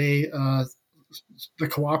study the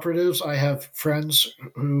cooperatives. I have friends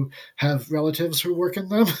who have relatives who work in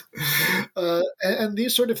them. And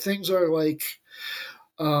these sort of things are like,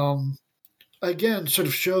 again, sort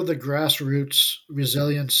of show the grassroots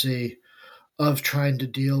resiliency of trying to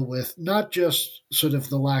deal with not just sort of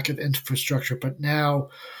the lack of infrastructure, but now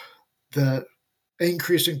the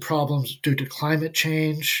increasing problems due to climate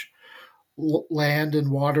change, land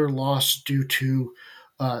and water loss due to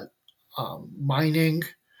mining,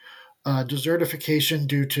 desertification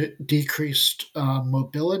due to decreased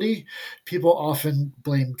mobility. People often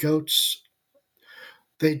blame goats.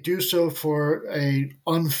 They do so for an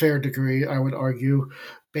unfair degree, I would argue,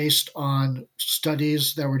 based on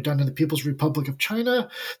studies that were done in the People's Republic of China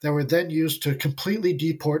that were then used to completely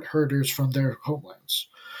deport herders from their homelands.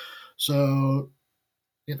 So,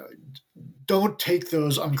 don't take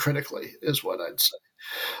those uncritically, is what I'd say.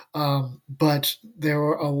 But there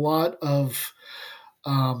are a lot of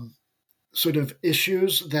sort of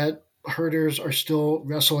issues that herders are still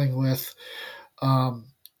wrestling with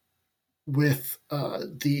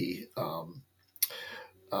the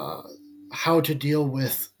how to deal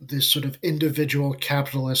with this sort of individual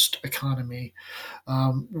capitalist economy.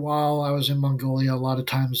 While I was in Mongolia, a lot of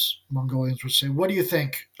times Mongolians would say, "What do you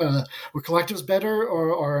think? Were collectives better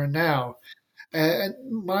or now?" And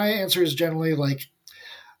my answer is generally like,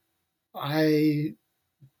 I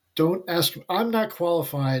don't ask. I'm not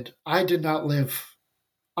qualified. I did not live.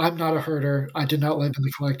 I'm not a herder. I did not live in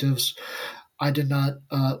the collectives. I did not.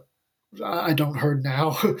 I don't herd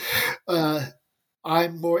now.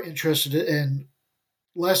 I'm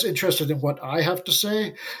less interested in what I have to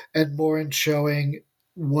say and more in showing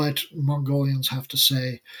what Mongolians have to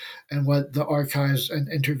say and what the archives and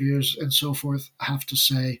interviews and so forth have to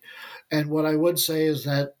say. And what I would say is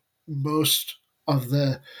that most of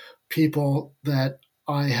the people that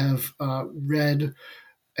I have read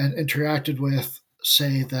and interacted with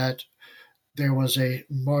say that there was a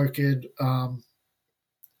marked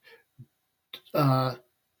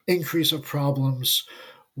increase of problems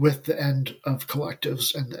with the end of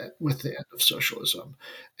collectives and with the end of socialism.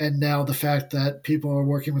 And now the fact that people are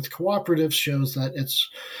working with cooperatives shows that it's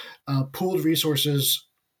pooled resources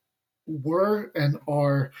were and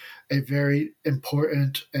are a very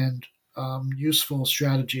important and useful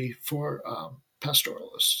strategy for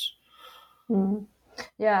pastoralists. Mm.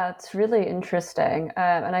 Yeah, it's really interesting.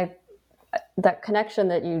 And that connection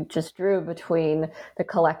that you just drew between the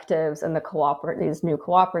collectives and these new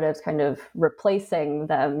cooperatives kind of replacing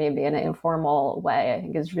them maybe in an informal way, I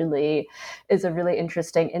think is a really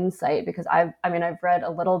interesting insight, because I've read a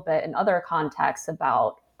little bit in other contexts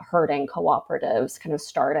about herding cooperatives kind of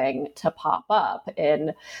starting to pop up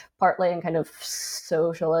partly in kind of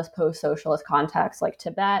socialist, post-socialist contexts like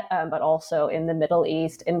Tibet, but also in the Middle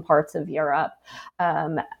East, in parts of Europe,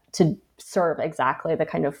 to serve exactly the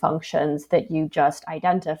kind of functions that you just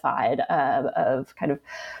identified, of kind of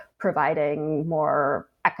providing more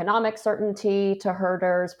economic certainty to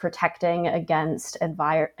herders, protecting against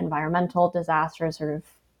environmental disasters, sort of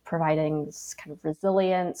providing this kind of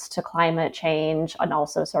resilience to climate change, and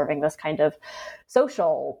also serving this kind of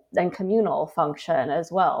social and communal function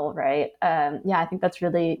as well, right? I think that's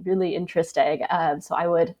really, really interesting. So I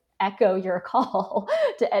would echo your call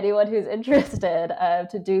to anyone who's interested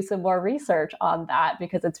to do some more research on that,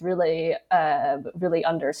 because it's really, really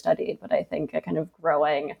understudied, but I think a kind of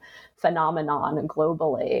growing phenomenon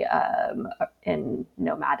globally in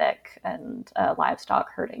nomadic and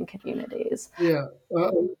livestock herding communities. Yeah.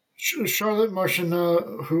 Charlotte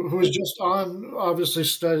Marchena, who is just on, obviously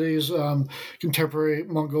studies contemporary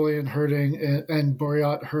Mongolian herding and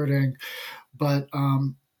Boreat herding, but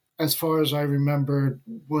as far as I remember,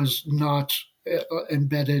 was not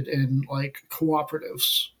embedded in like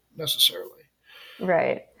cooperatives necessarily.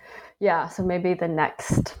 Right. Yeah, so maybe the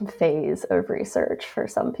next phase of research for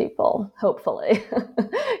some people, hopefully,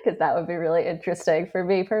 because that would be really interesting for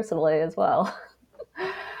me personally as well.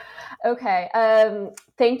 Okay.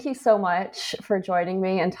 Thank you so much for joining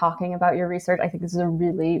me and talking about your research. I think this is a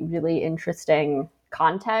really, really interesting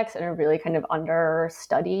context and a really kind of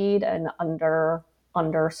understudied and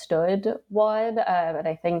understood one. And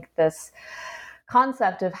I think this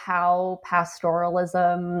concept of how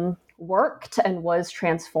pastoralism worked and was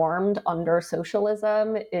transformed under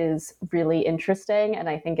socialism is really interesting. And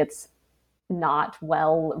I think it's not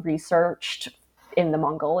well researched in the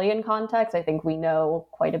Mongolian context. I think we know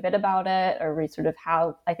quite a bit about it, or we sort of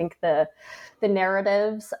how I think the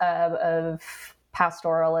narratives of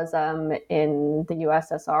pastoralism in the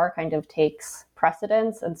USSR kind of takes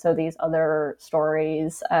precedence. And so these other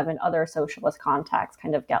stories in other socialist contexts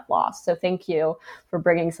kind of get lost. So thank you for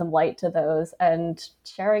bringing some light to those and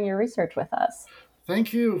sharing your research with us.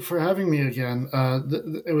 Thank you for having me again.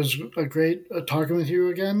 It was a great talking with you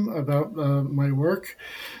again about my work.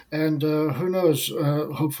 And who knows,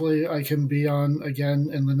 hopefully I can be on again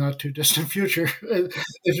in the not too distant future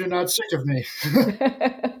if you're not sick of me.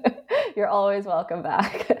 You're always welcome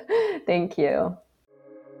back. Thank you.